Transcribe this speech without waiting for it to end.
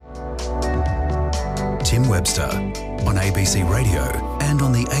in Webster on ABC Radio and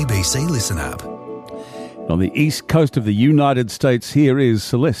on the ABC Listen app. On the east coast of the United States, here is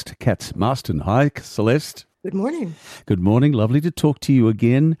Celeste Katz Marston. Hi, Celeste. Good morning. Good morning. Lovely to talk to you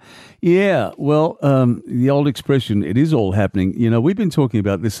again. Yeah, well, the old expression, it is all happening. You know, we've been talking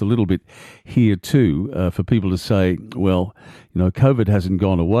about this a little bit here too, for people to say, well, you know, COVID hasn't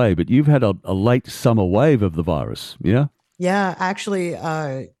gone away, but you've had a late summer wave of the virus, yeah? Yeah, actually,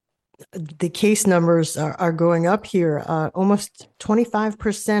 the case numbers are going up here, almost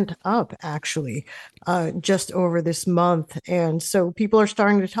 25% up, actually, just over this month. And so people are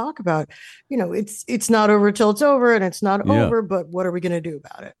starting to talk about, you know, it's not over till it's over, and it's not over, but what are we going to do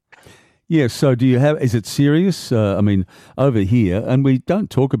about it? Yeah, so is it serious? I mean, over here, and we don't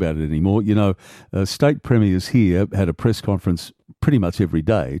talk about it anymore, you know, state premiers here had a press conference pretty much every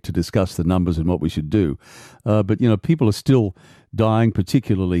day to discuss the numbers and what we should do. But, you know, people are still dying,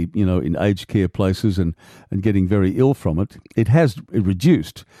 particularly, you know, in aged care places and getting very ill from it. It has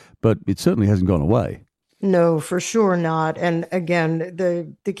reduced, but it certainly hasn't gone away. No, for sure not. And again,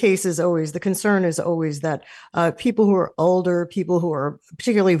 the case is always, the concern is always that people who are older, people who are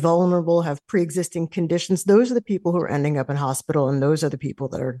particularly vulnerable, have pre-existing conditions, those are the people who are ending up in hospital, and those are the people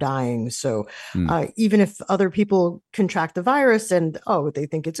that are dying. So even if other people contract the virus and, they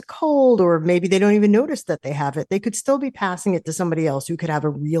think it's a cold, or maybe they don't even notice that they have it, they could still be passing it to somebody else who could have a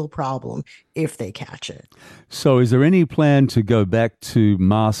real problem if they catch it. So is there any plan to go back to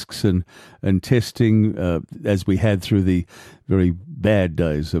masks and testing as we had through the very bad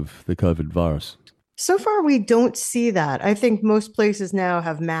days of the COVID virus? So far, we don't see that. I think most places now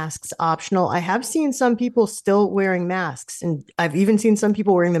have masks optional. I have seen some people still wearing masks, and I've even seen some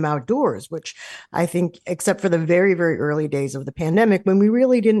people wearing them outdoors, which I think, except for the very, very early days of the pandemic, when we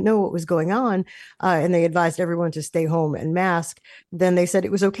really didn't know what was going on, and they advised everyone to stay home and mask, then they said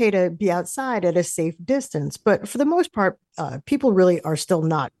it was okay to be outside at a safe distance. But for the most part, people really are still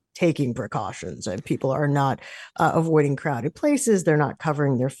not taking precautions, and people are not avoiding crowded places. They're not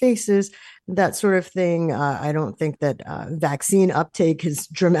covering their faces, that sort of thing. I don't think that vaccine uptake has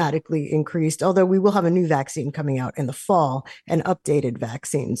dramatically increased, although we will have a new vaccine coming out in the fall, an updated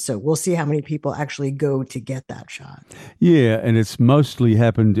vaccine. So we'll see how many people actually go to get that shot. Yeah, and it's mostly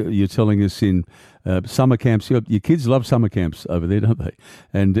happened, you're telling us, in summer camps. Your kids love summer camps over there, don't they?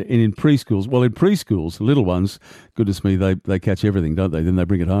 And in preschools, the little ones, goodness me, they catch everything, don't they? Then they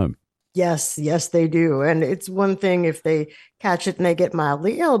bring it home. Yes, they do. And it's one thing if they catch it and they get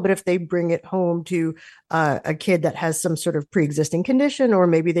mildly ill, but if they bring it home to a kid that has some sort of pre-existing condition, or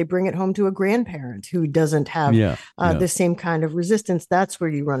maybe they bring it home to a grandparent who doesn't have the same kind of resistance, that's where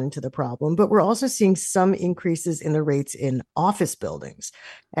you run into the problem. But we're also seeing some increases in the rates in office buildings.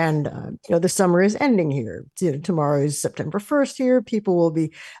 And, the summer is ending here. Tomorrow is September 1st here. People will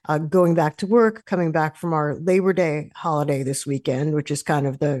be going back to work, coming back from our Labor Day holiday this weekend, which is kind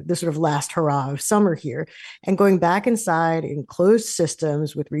of the sort of last hurrah of summer here, and going back inside in closed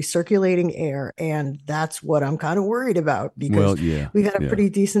systems with recirculating air. And that's what I'm kind of worried about, because we've had a pretty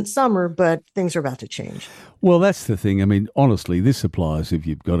decent summer, but things are about to change. Well, that's the thing. I mean, honestly, this applies if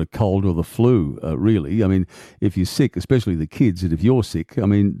you've got a cold or the flu, really. I mean, if you're sick, especially the kids, and if you're sick, I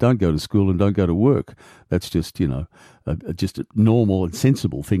mean, don't go to school and don't go to work. That's just, just a normal and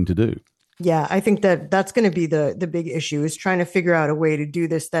sensible thing to do. Yeah, I think that's going to be the big issue, is trying to figure out a way to do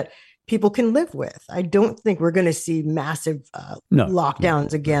this that people can live with. I don't think we're going to see massive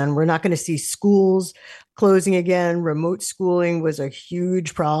lockdowns again. We're not going to see schools closing again. Remote schooling was a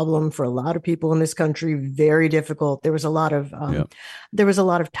huge problem for a lot of people in this country. Very difficult. There was a lot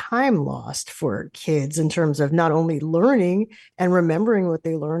of time lost for kids in terms of not only learning and remembering what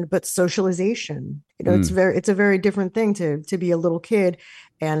they learned, but socialization. It's a very different thing to be a little kid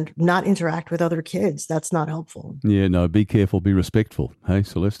and not interact with other kids. That's not helpful. Yeah, no, be careful, be respectful. Hey,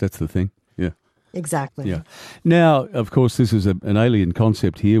 Celeste, that's the thing. Yeah. Exactly. Yeah. Now, of course, this is an alien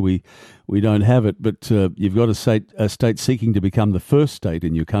concept here. We don't have it, but you've got a state seeking to become the first state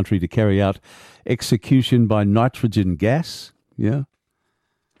in your country to carry out execution by nitrogen gas. Yeah.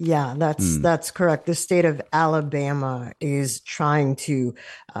 Yeah, that's correct. The state of Alabama is trying to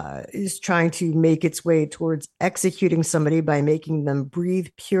make its way towards executing somebody by making them breathe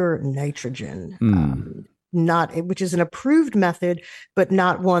pure nitrogen. Which is an approved method, but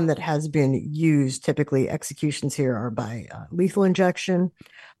not one that has been used. Typically, executions here are by lethal injection.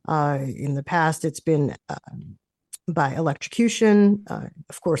 In the past, it's been by electrocution.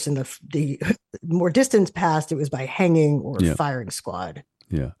 Of course, in the more distant past, it was by hanging or firing squad.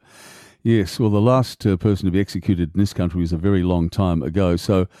 Yeah. Yes. Well, the last person to be executed in this country was a very long time ago.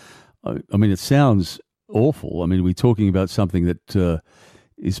 So, I mean, it sounds awful. I mean, we're talking about something that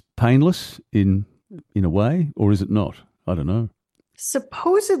is painless in in a way, or is it not? I don't know.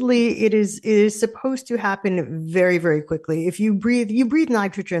 Supposedly, it is supposed to happen very, very quickly. If you breathe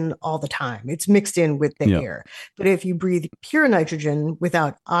nitrogen all the time. It's mixed in with the Yeah, air. But if you breathe pure nitrogen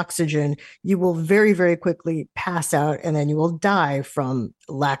without oxygen, you will very, very quickly pass out and then you will die from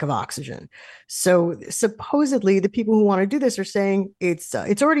lack of oxygen. So supposedly, the people who want to do this are saying it's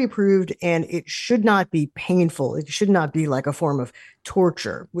already approved and it should not be painful. It should not be like a form of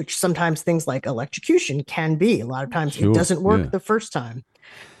torture, which sometimes things like electrocution can be. A lot of times it sure. doesn't Yeah. work the first time.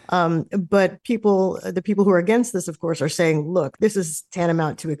 But the people who are against this, of course, are saying, look, this is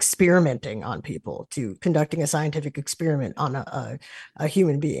tantamount to experimenting on people, to conducting a scientific experiment on a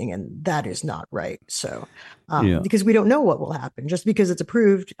human being, and that is not right. So, Yeah. because we don't know what will happen. Just because it's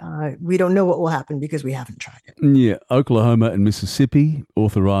approved, we don't know what will happen because we haven't tried it. Yeah, Oklahoma and Mississippi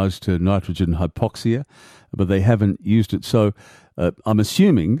authorized nitrogen hypoxia, but they haven't used it. So I'm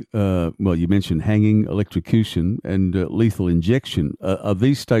assuming, well, you mentioned hanging, electrocution, and lethal injection. Are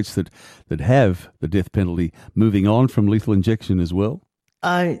these states that have the death penalty moving on from lethal injection as well?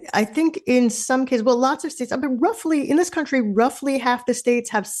 I think in some cases, well, lots of states, I mean, roughly in this country, roughly half the states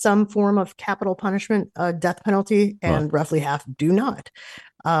have some form of capital punishment, death penalty, Right. and roughly half do not.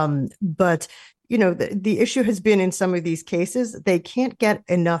 But the issue has been in some of these cases, they can't get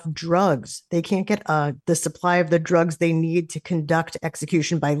enough drugs. They can't get the supply of the drugs they need to conduct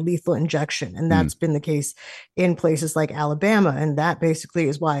execution by lethal injection. And that's been the case in places like Alabama. And that basically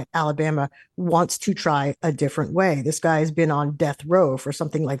is why Alabama wants to try a different way. This guy has been on death row for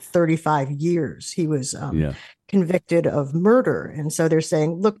something like 35 years. He was Yeah. convicted of murder. And so they're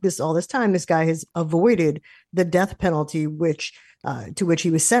saying, look, all this time, this guy has avoided the death penalty, to which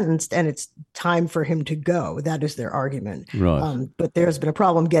he was sentenced, and it's time for him to go. That is their argument. Right. But there's been a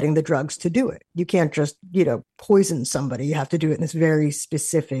problem getting the drugs to do it. You can't just, poison somebody. You have to do it in this very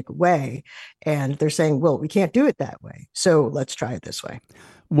specific way. And they're saying, well, we can't do it that way. So let's try it this way.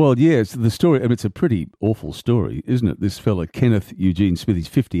 Well, yes, the story, I mean, it's a pretty awful story, isn't it? This fella, Kenneth Eugene Smith, he's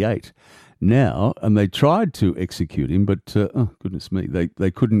 58 now, and they tried to execute him, but, oh, goodness me,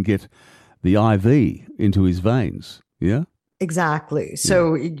 they couldn't get the IV into his veins. Yeah? Exactly.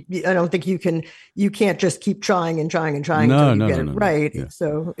 So I don't think you can't just keep trying and trying and trying until you get it right. Yeah.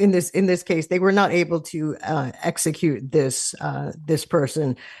 So in this case, they were not able to execute this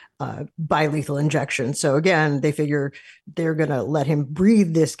person by lethal injection. So again, they figure they're going to let him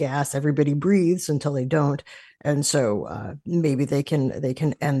breathe this gas. Everybody breathes until they don't. And so maybe they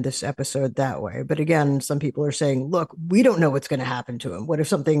can end this episode that way. But again, some people are saying, look, we don't know what's going to happen to him. What if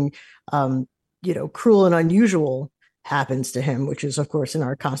something, cruel and unusual happens to him, which is, of course, in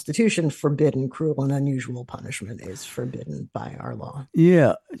our Constitution, forbidden. Cruel and unusual punishment is forbidden by our law.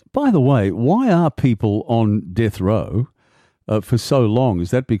 Yeah. By the way, why are people on death row for so long? Is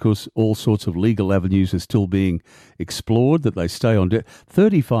that because all sorts of legal avenues are still being explored, that they stay on death?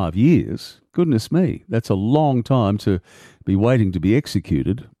 35 years? Goodness me. That's a long time to be waiting to be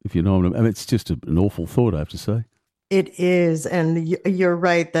executed, if you know what I mean. It's just an awful thought, I have to say. It is. And you're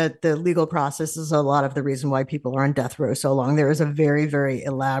right that the legal process is a lot of the reason why people are on death row so long. There is a very, very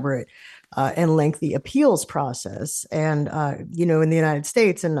elaborate and lengthy appeals process. And, in the United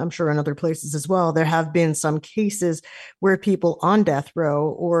States, and I'm sure in other places as well, there have been some cases where people on death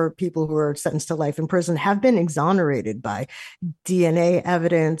row or people who are sentenced to life in prison have been exonerated by DNA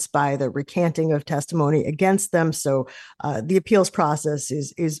evidence, by the recanting of testimony against them. So the appeals process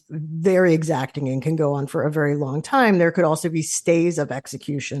is very exacting and can go on for a very long time. There could also be stays of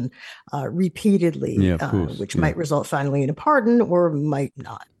execution repeatedly, which might result finally in a pardon or might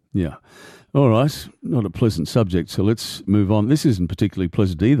not. Yeah. All right. Not a pleasant subject, so let's move on. This isn't particularly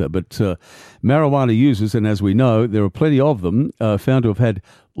pleasant either, but marijuana users, and as we know, there are plenty of them, found to have had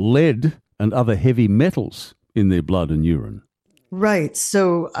lead and other heavy metals in their blood and urine. Right.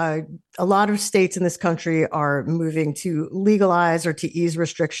 So a lot of states in this country are moving to legalize or to ease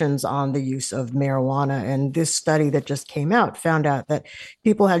restrictions on the use of marijuana. And this study that just came out found out that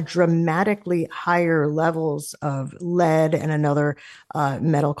people had dramatically higher levels of lead and another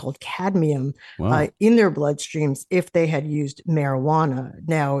metal called cadmium in their bloodstreams if they had used marijuana.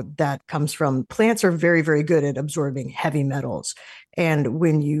 Now, that comes from plants are very, very good at absorbing heavy metals. And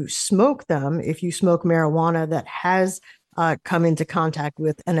when you smoke them, if you smoke marijuana that has come into contact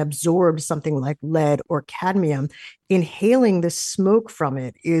with and absorb something like lead or cadmium, inhaling the smoke from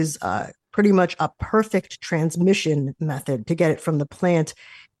it is pretty much a perfect transmission method to get it from the plant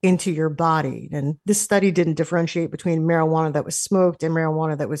into your body. And this study didn't differentiate between marijuana that was smoked and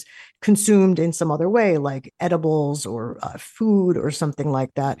marijuana that was consumed in some other way, like edibles or food or something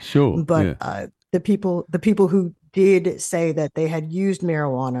like that. Sure. But the people who did say that they had used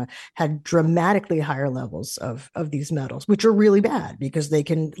marijuana had dramatically higher levels of these metals, which are really bad because they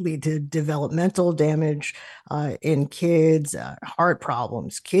can lead to developmental damage in kids, heart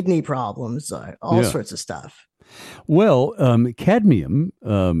problems, kidney problems, all sorts of stuff. Well, cadmium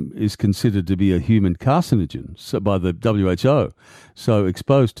is considered to be a human carcinogen by the WHO. So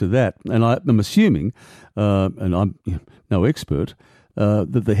exposed to that, and I'm assuming, and I'm no expert,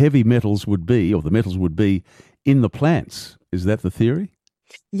 that the heavy metals would be, or the metals would be, in the plants. Is that the theory?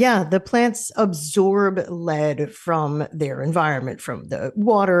 Yeah, the plants absorb lead from their environment, from the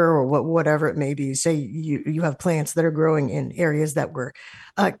water or whatever it may be. Say you have plants that are growing in areas that were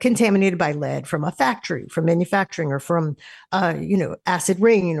contaminated by lead from a factory, from manufacturing, or from acid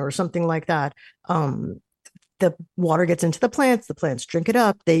rain or something like that. The water gets into the plants drink it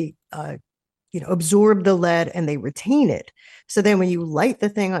up. They absorb the lead and they retain it. So then when you light the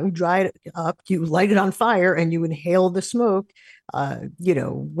thing up, you dry it up, you light it on fire and you inhale the smoke.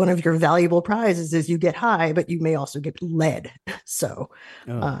 One of your valuable prizes is you get high, but you may also get lead. So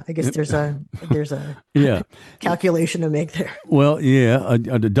I guess there's a yeah calculation to make there. Well, yeah, I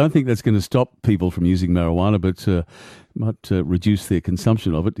don't think that's going to stop people from using marijuana, but might reduce their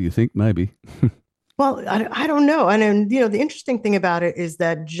consumption of it. Do you think? Maybe. Well, I don't know. And then, the interesting thing about it is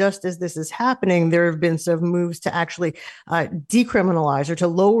that just as this is happening, there have been some moves to actually decriminalize or to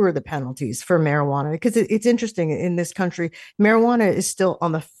lower the penalties for marijuana. Because it's interesting, in this country, marijuana is still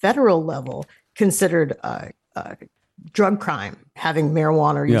on the federal level considered drug crime. Having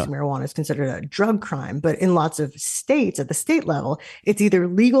marijuana or using marijuana is considered a drug crime. But in lots of states, at the state level, it's either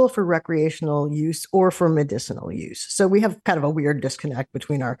legal for recreational use or for medicinal use. So we have kind of a weird disconnect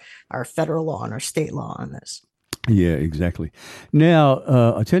between our federal law and our state law on this. Yeah, exactly. Now,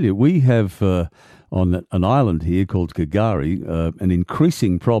 I tell you, we have on an island here called Kagari an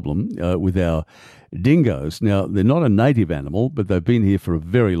increasing problem with our dingoes. Now, they're not a native animal, but they've been here for a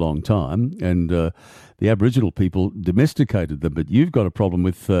very long time, and the Aboriginal people domesticated them. But you've got a problem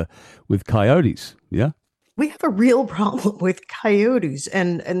with coyotes, yeah? We have a real problem with coyotes,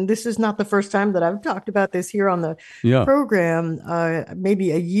 and this is not the first time that I've talked about this here on the program.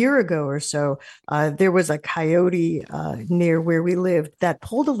 Maybe a year ago or so, there was a coyote near where we lived that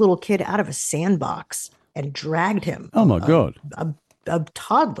pulled a little kid out of a sandbox and dragged him. Oh, my God. A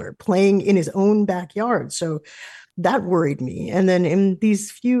toddler playing in his own backyard. So that worried me. And then in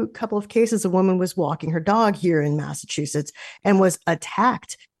these couple of cases, a woman was walking her dog here in Massachusetts and was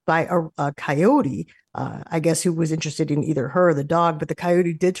attacked by a coyote, I guess, who was interested in either her or the dog. But the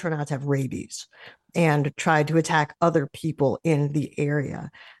coyote did turn out to have rabies and tried to attack other people in the area.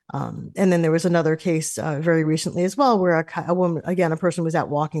 And then there was another case very recently as well, where a woman, again, a person was out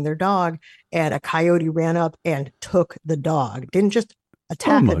walking their dog and a coyote ran up and took the dog. Didn't just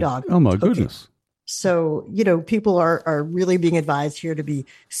attack the dog. Oh, my goodness. So, people are really being advised here to be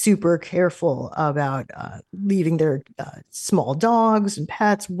super careful about leaving their small dogs and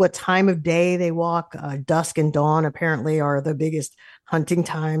pets, what time of day they walk. Dusk and dawn apparently are the biggest hunting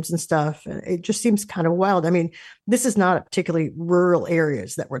times and stuff. It just seems kind of wild. I mean, this is not particularly rural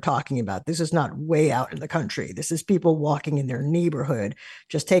areas that we're talking about. This is not way out in the country. This is people walking in their neighborhood,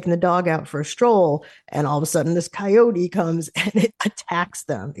 just taking the dog out for a stroll. And all of a sudden this coyote comes and it attacks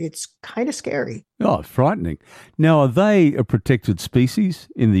them. It's kind of scary. Oh, frightening. Now, are they a protected species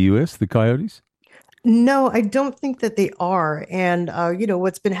in the US, the coyotes? No, I don't think that they are. And,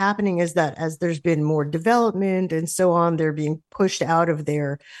 what's been happening is that as there's been more development and so on, they're being pushed out of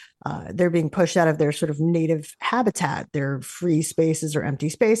their sort of native habitat, their free spaces or empty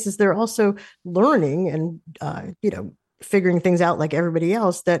spaces. They're also learning and, figuring things out like everybody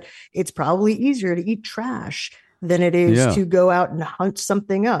else, that it's probably easier to eat trash than it is to go out and hunt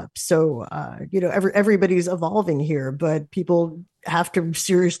something up. So, everybody's evolving here, but people have to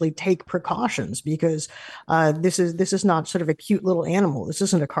seriously take precautions because this is not sort of a cute little animal. This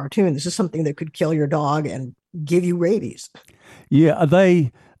isn't a cartoon. This is something that could kill your dog and give you rabies. Yeah, are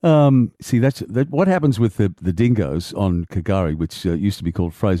they? That's what happens with the dingoes on Kagari, which used to be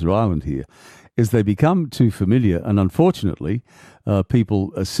called Fraser Island here, is they become too familiar, and unfortunately,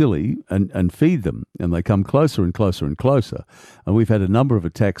 people are silly and feed them, and they come closer and closer and closer. And we've had a number of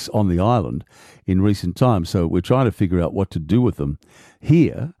attacks on the island in recent times, so we're trying to figure out what to do with them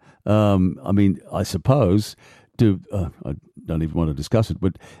here. I suppose, I don't even want to discuss it,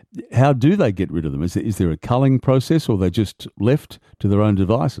 but how do they get rid of them? Is there a culling process, or are they just left to their own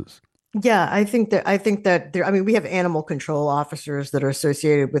devices? Yeah, I think that there. I mean, we have animal control officers that are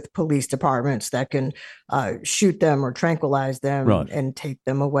associated with police departments that can shoot them or tranquilize them Right. and take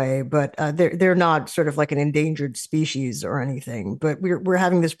them away. But they're not sort of like an endangered species or anything. But we're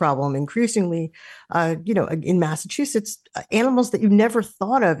having this problem increasingly. In Massachusetts, animals that you never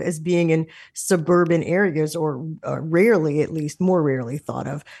thought of as being in suburban areas, or rarely, at least more rarely thought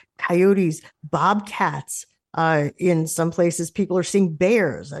of, coyotes, bobcats. In some places, people are seeing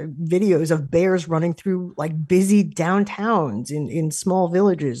bears, videos of bears running through like busy downtowns in small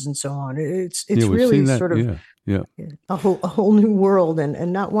villages and so on. Yeah, It's we've really seen that. sort of Yeah. Yeah. a whole new world,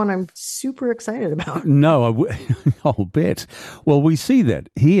 and not one I'm super excited about. No, I'll bet. Well, we see that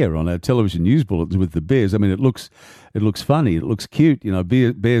here on our television news bulletins with the bears. I mean, it looks funny. It looks cute.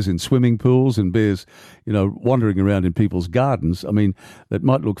 Bears in swimming pools and bears, wandering around in people's gardens. I mean, that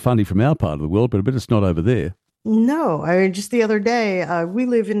might look funny from our part of the world, but I bet it's not over there. No, I mean, just the other day, we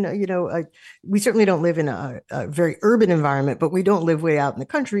live in, we certainly don't live in a very urban environment, but we don't live way out in the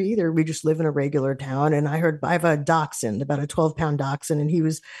country either. We just live in a regular town. And I have a dachshund, about a 12-pound dachshund, and he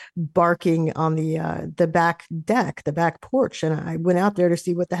was barking on the back deck, the back porch. And I went out there to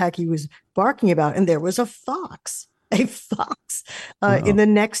see what the heck he was barking about. And there was a fox in Wow. the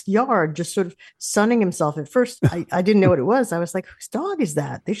next yard, just sort of sunning himself. At first, I didn't know what it was. I was like, whose dog is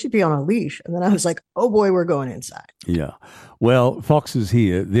that? They should be on a leash. And then I was like, oh boy, we're going inside. Yeah. Well, foxes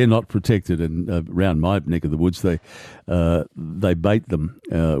here, they're not protected, and around my neck of the woods, they bait them,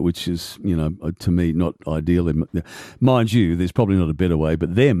 which is, to me, not ideal. Mind you, there's probably not a better way,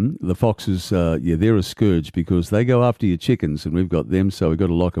 but the foxes, they're a scourge because they go after your chickens, and we've got them, so we've got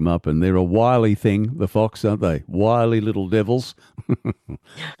to lock them up, and they're a wily thing, the fox, aren't they? Wily little devils.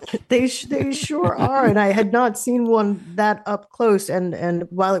 They sure are, and I had not seen one that up close. And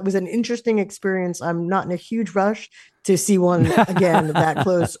while it was an interesting experience, I'm not in a huge rush to see one again that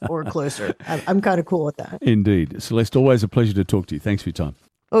close or closer. I'm kind of cool with that. Indeed. Celeste, always a pleasure to talk to you. Thanks for your time.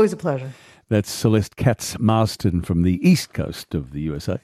 Always a pleasure. That's Celeste Katz Marston from the east coast of the USA.